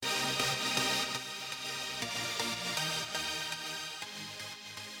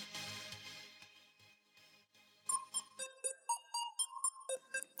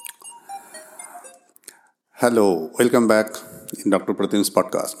Hello, welcome back in Dr. Pratim's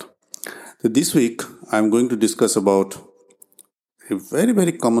podcast. So this week, I'm going to discuss about a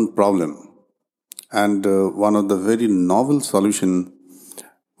very common problem and one of the very novel solution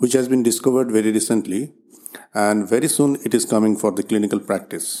which has been discovered very recently, and very soon it is coming for the clinical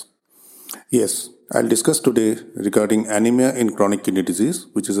practice. Yes, I'll discuss today regarding anemia in chronic kidney disease,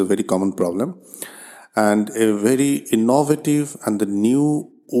 which is a very common problem, and a very innovative and the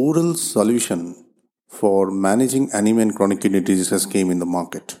new oral solution for managing anemia and chronic kidney disease has came in the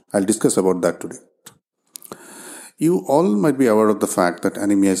market. I'll discuss about that today. You all might be aware of the fact that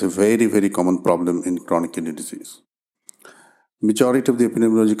anemia is a very common problem in chronic kidney disease. Majority of the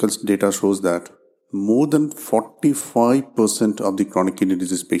epidemiological data shows that more than 45% of the chronic kidney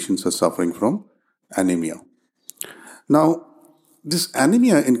disease patients are suffering from anemia. Now, this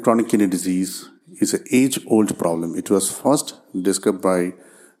anemia in chronic kidney disease is an age-old problem. It was first described by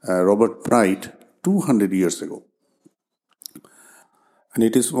Robert Bright 200 years ago. And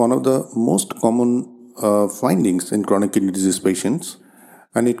it is one of the most common findings in chronic kidney disease patients,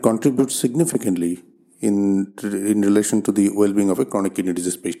 and it contributes significantly in relation to the well-being of a chronic kidney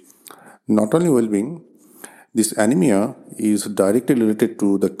disease patient. Not only well-being, this anemia is directly related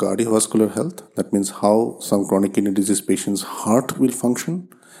to the cardiovascular health. That means how some chronic kidney disease patients' heart will function,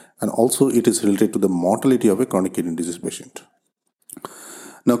 and also it is related to the mortality of a chronic kidney disease patient.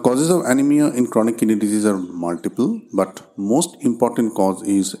 Now, causes of anemia in chronic kidney disease are multiple, but most important cause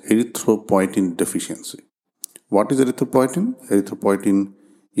is erythropoietin deficiency. What is erythropoietin? Erythropoietin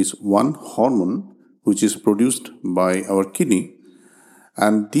is one hormone which is produced by our kidney,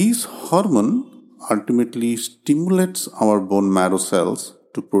 and this hormone ultimately stimulates our bone marrow cells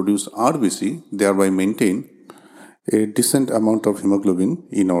to produce RBC, thereby maintain a decent amount of hemoglobin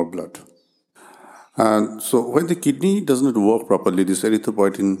in our blood. And so when the kidney does not work properly, this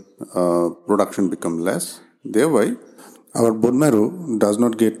erythropoietin production becomes less. Thereby, our bone marrow does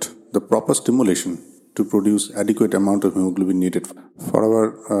not get the proper stimulation to produce adequate amount of hemoglobin needed for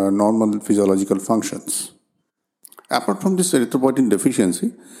our normal physiological functions. Apart from this erythropoietin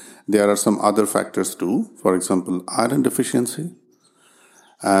deficiency, there are some other factors too. For example, iron deficiency,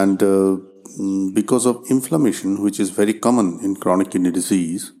 and because of inflammation, which is very common in chronic kidney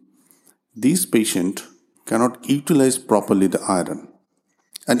disease, these patients cannot utilize properly the iron.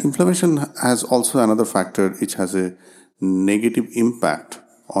 And inflammation has also another factor which has a negative impact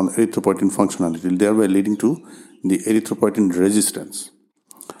on erythropoietin functionality, thereby leading to the erythropoietin resistance.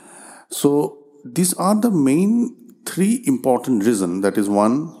 So these are the main three important reasons. That is,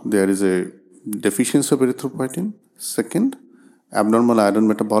 one, there is a deficiency of erythropoietin. Second, abnormal iron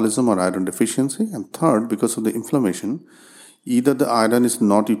metabolism or iron deficiency. And third, because of the inflammation, either the iron is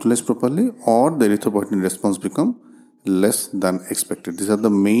not utilized properly or the erythropoietin response become less than expected. These are the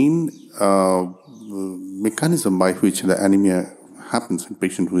main mechanism by which the anemia happens in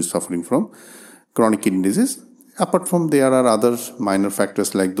patient who is suffering from chronic kidney disease. Apart from, there are other minor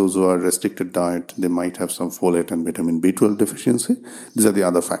factors like those who are restricted diet, they might have some folate and vitamin B12 deficiency. These are the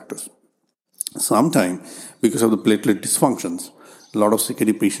other factors. Sometimes, because of the platelet dysfunctions, a lot of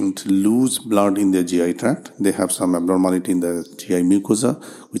CKD patients lose blood in their GI tract. They have some abnormality in the GI mucosa,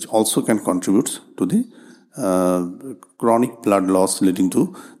 which also can contribute to the chronic blood loss, leading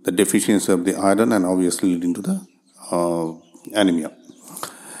to the deficiency of the iron and obviously leading to the anemia.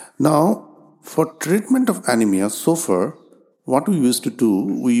 Now, for treatment of anemia, so far, what we used to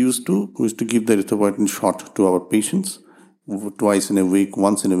do, we used to give the erythropoietin shot to our patients twice in a week,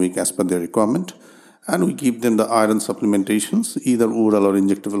 once in a week as per their requirement. And we give them the iron supplementations, either oral or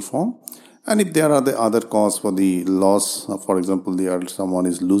injectable form. And if there are the other cause for the loss, for example, someone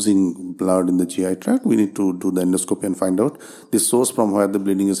is losing blood in the GI tract, we need to do the endoscopy and find out the source from where the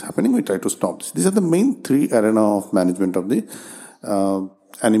bleeding is happening. We try to stop this. These are the main three arenas of management of the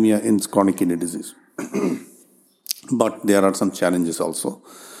anemia in chronic kidney disease. But there are some challenges also.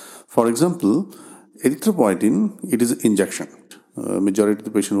 For example, erythropoietin, it is injection. Majority of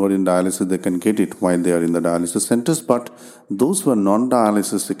the patients who are in dialysis, they can get it while they are in the dialysis centers, but those who are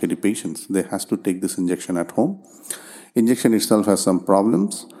non-dialysis CKD patients, they has to take this injection at home. Injection itself has some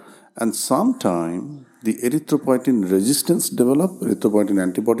problems, and sometimes the erythropoietin resistance develops, erythropoietin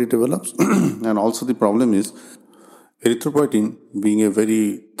antibody develops, and also the problem is erythropoietin, being a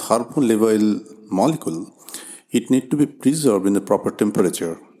very thermolabile molecule, it needs to be preserved in the proper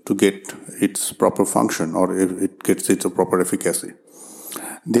temperature to get its proper function, or it gets its proper efficacy.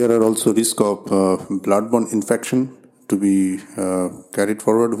 There are also risk of bloodborne infection to be carried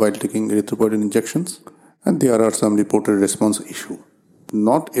forward while taking erythropoietin injections, and there are some reported response issue.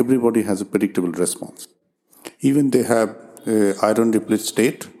 Not everybody has a predictable response. Even they have iron depleted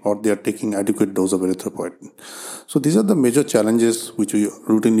state, or they are taking adequate dose of erythropoietin. So these are the major challenges which we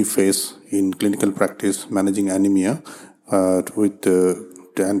routinely face in clinical practice, managing anemia and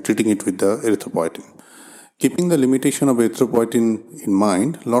treating it with the erythropoietin. Keeping the limitation of erythropoietin in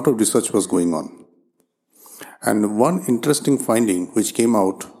mind, a lot of research was going on. And one interesting finding which came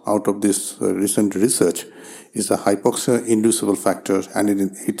out of this recent research is the hypoxia-inducible factor and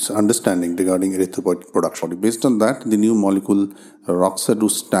its understanding regarding erythropoietin production. Based on that, the new molecule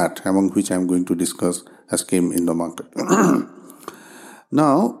roxadustat, among which I am going to discuss, has came in the market.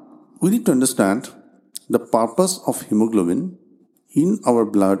 Now, we need to understand the purpose of hemoglobin in our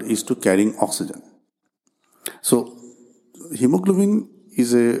blood is to carrying oxygen. So, hemoglobin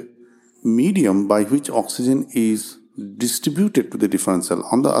is a medium by which oxygen is distributed to the different cell.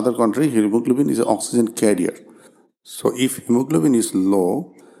 On the other contrary, hemoglobin is an oxygen carrier. So if hemoglobin is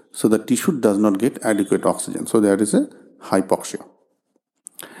low, so the tissue does not get adequate oxygen. So there is a hypoxia.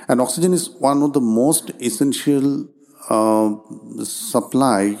 And oxygen is one of the most essential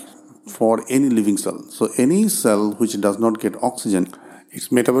supply for any living cell. So any cell which does not get oxygen,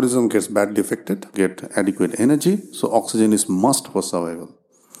 its metabolism gets badly affected, get adequate energy. So oxygen is must for survival.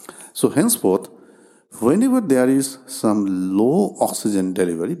 So henceforth, whenever there is some low oxygen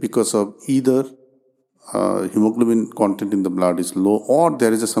delivery because of either hemoglobin content in the blood is low, or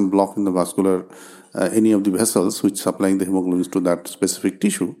there is some block in the vascular, any of the vessels which supplying the hemoglobin to that specific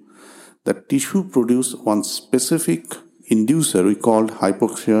tissue, that tissue produce one specific inducer we called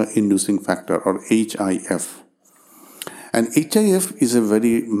hypoxia inducing factor, or HIF. And HIF is a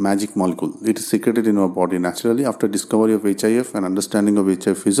very magic molecule. It is secreted in our body naturally. After discovery of HIF and understanding of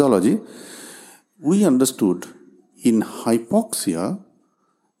HIF physiology, we understood in hypoxia,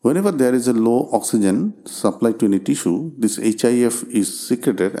 whenever there is a low oxygen supplied to any tissue, this HIF is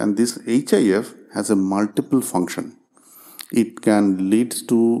secreted, and this HIF has a multiple function. It can lead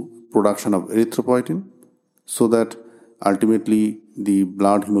to production of erythropoietin, so that ultimately the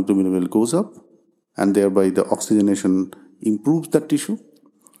blood hemoglobin level goes up, and thereby the oxygenation improves the tissue.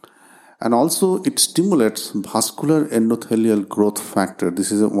 And also it stimulates vascular endothelial growth factor.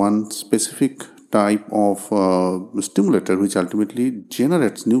 This is one specific type of stimulator which ultimately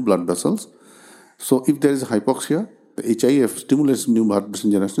generates new blood vessels. So if there is hypoxia, the HIF stimulates new blood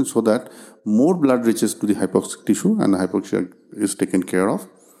vessel generation so that more blood reaches to the hypoxic tissue and the hypoxia is taken care of.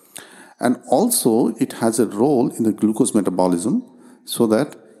 And also it has a role in the glucose metabolism, so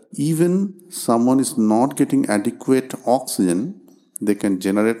that even someone is not getting adequate oxygen, they can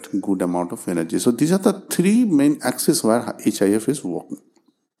generate good amount of energy. So these are the three main axes where HIF is working.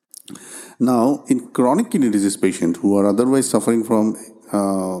 Now, in chronic kidney disease patients who are otherwise suffering from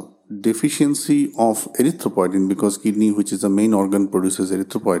deficiency of erythropoietin, because kidney, which is the main organ, produces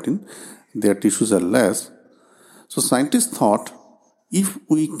erythropoietin, their tissues are less. So scientists thought, if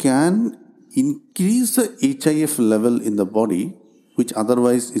we can increase the HIF level in the body, which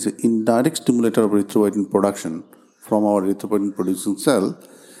otherwise is an indirect stimulator of erythropoietin production from our erythropoietin producing cell,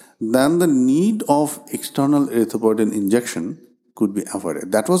 then the need of external erythropoietin injection could be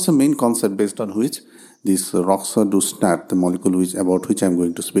avoided. That was the main concept based on which this roxadustat, the molecule about which I am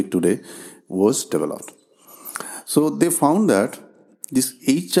going to speak today, was developed. So they found that this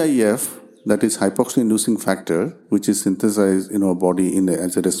HIF, that is hypoxia-inducing factor, which is synthesized in our body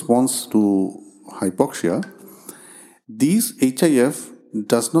as a response to hypoxia, this HIF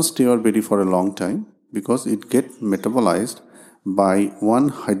does not stay our body for a long time because it gets metabolized by one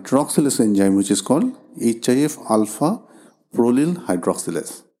hydroxylase enzyme which is called HIF alpha prolyl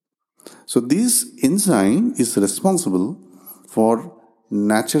hydroxylase. So this enzyme is responsible for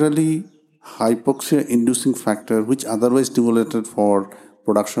naturally hypoxia inducing factor which otherwise stimulated for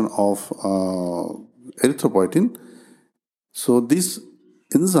production of erythropoietin. So this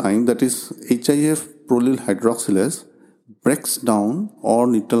enzyme, that is HIF prolyl hydroxylase, breaks down or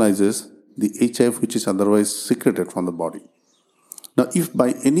neutralizes the HIF which is otherwise secreted from the body. Now, if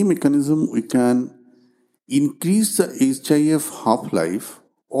by any mechanism we can increase the HIF half-life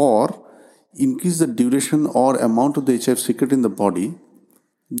or increase the duration or amount of the HIF secreted in the body,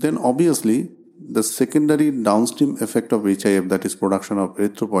 then obviously the secondary downstream effect of HIF, that is production of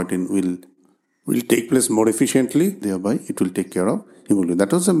erythropoietin, will take place more efficiently. Thereby it will take care of hemoglobin.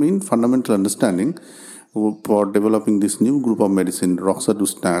 That was the main fundamental understanding for developing this new group of medicine,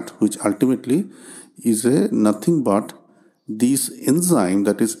 roxadustat, which ultimately is nothing but this enzyme,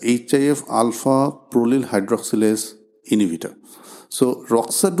 that is HIF alpha prolyl hydroxylase inhibitor. So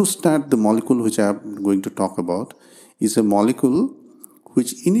roxadustat, the molecule which I am going to talk about, is a molecule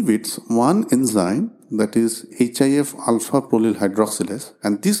which inhibits one enzyme, that is HIF alpha prolyl hydroxylase,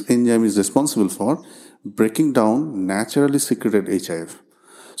 and this enzyme is responsible for breaking down naturally secreted HIF.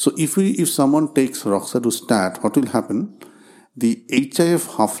 So if someone takes roxadustat, what will happen? The HIF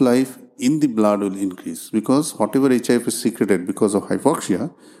half-life in the blood will increase because whatever HIF is secreted because of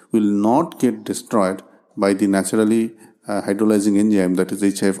hypoxia will not get destroyed by the naturally hydrolyzing enzyme, that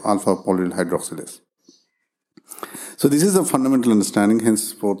is HIF alpha polyl hydroxylase. So this is a fundamental understanding.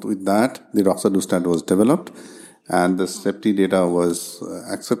 Henceforth, with that, the roxadustat was developed, and the safety data was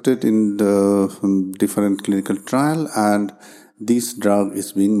accepted in the different clinical trial, and this drug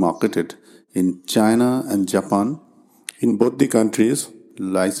is being marketed in China and Japan. In both the countries,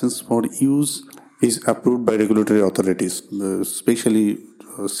 license for use is approved by regulatory authorities, especially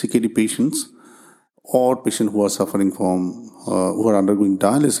CKD patients or patients who are suffering from, who are undergoing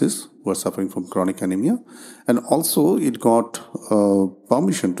dialysis, who are suffering from chronic anemia. And also it got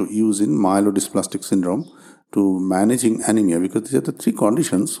permission to use in myelodysplastic syndrome to managing anemia, because these are the three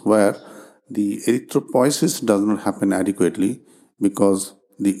conditions where the erythropoiesis does not happen adequately because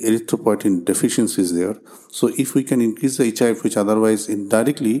the erythropoietin deficiency is there. So if we can increase the HIF, which otherwise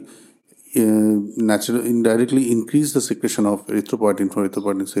indirectly increase the secretion of erythropoietin from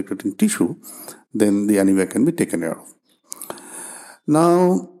erythropoietin secreting tissue, then the anemia can be taken care of.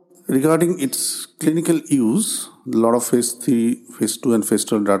 Now, regarding its clinical use, a lot of phase 3, phase 2 and phase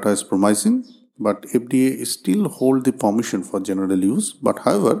 3 data is promising, but FDA still hold the permission for general use. But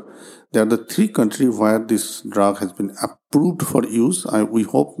however, there are the three countries where this drug has been approved for use. We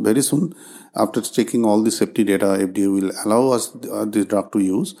hope very soon, after checking all the safety data, FDA will allow us this drug to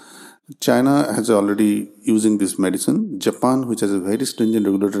use. China has already using this medicine. Japan, which has a very stringent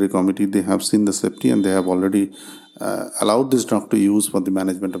regulatory committee, they have seen the safety and they have already allowed this drug to use for the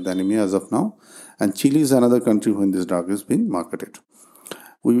management of the anemia as of now. And Chile is another country when this drug is being marketed.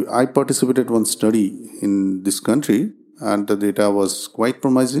 I participated in one study in this country, and the data was quite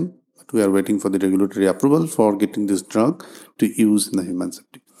promising. But we are waiting for the regulatory approval for getting this drug to use in the human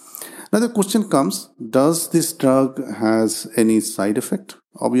safety. Now the question comes, does this drug has any side effect?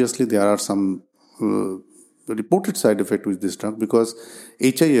 Obviously, there are some reported side effect with this drug, because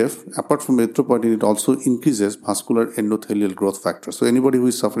HIF, apart from erythropoietin, it also increases vascular endothelial growth factor. So anybody who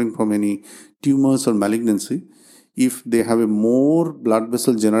is suffering from any tumors or malignancy, if they have a more blood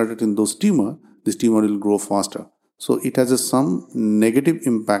vessel generated in those tumor, this tumor will grow faster. So it has some negative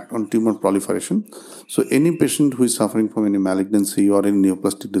impact on tumor proliferation. So any patient who is suffering from any malignancy or any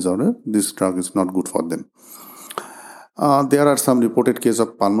neoplastic disorder, this drug is not good for them. There are some reported cases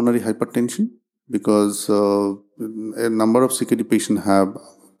of pulmonary hypertension, because a number of CKD patients have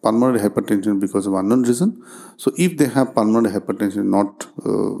pulmonary hypertension because of unknown reason. So if they have pulmonary hypertension, not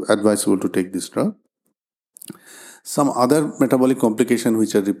advisable to take this drug. Some other metabolic complication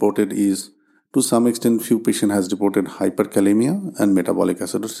which are reported is, to some extent, few patients has reported hyperkalemia and metabolic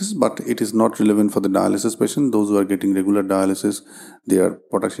acidosis, but it is not relevant for the dialysis patient. Those who are getting regular dialysis, their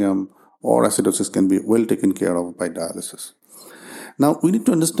potassium or acidosis can be well taken care of by dialysis. Now, we need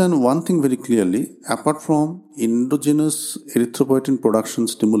to understand one thing very clearly. Apart from endogenous erythropoietin production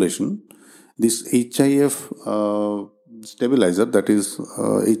stimulation, this HIF stabilizer, that is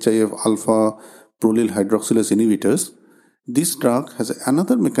HIF alpha prolyl hydroxylase inhibitors, this drug has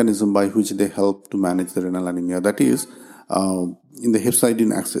another mechanism by which they help to manage the renal anemia, that is in the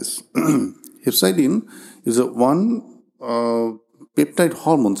hepcidin axis. Hepcidin is one peptide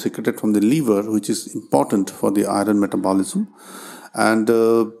hormone secreted from the liver, which is important for the iron metabolism. And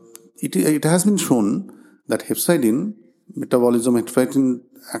it has been shown that hepcidin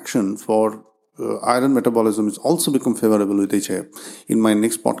action for iron metabolism is also become favorable with HIF. In my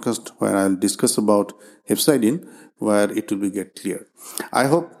next podcast, where I'll discuss about hepcidin, where it will be get clear. I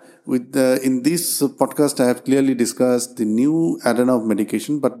hope in this podcast I have clearly discussed the new arena of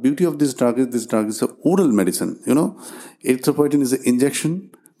medication. But beauty of this drug is an oral medicine. Erythropoietin is an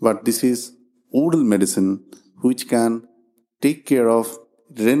injection, but this is oral medicine which can take care of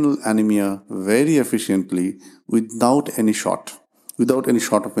renal anemia very efficiently without any shot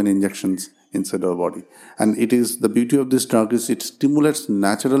of any injections inside our body. And it is the beauty of this drug is it stimulates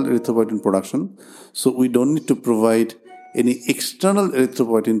natural erythropoietin production. So we don't need to provide any external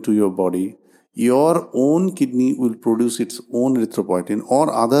erythropoietin to your body. Your own kidney will produce its own erythropoietin,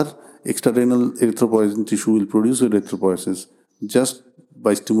 or other extrarenal erythropoietin tissue will produce erythropoiesis just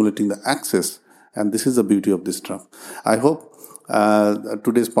by stimulating the axis. And this is the beauty of this drug. I hope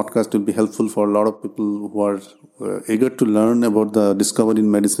today's podcast will be helpful for a lot of people who are eager to learn about the discovery in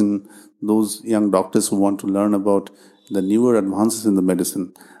medicine, those young doctors who want to learn about the newer advances in the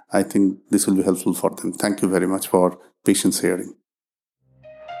medicine. I think this will be helpful for them. Thank you very much for patience hearing.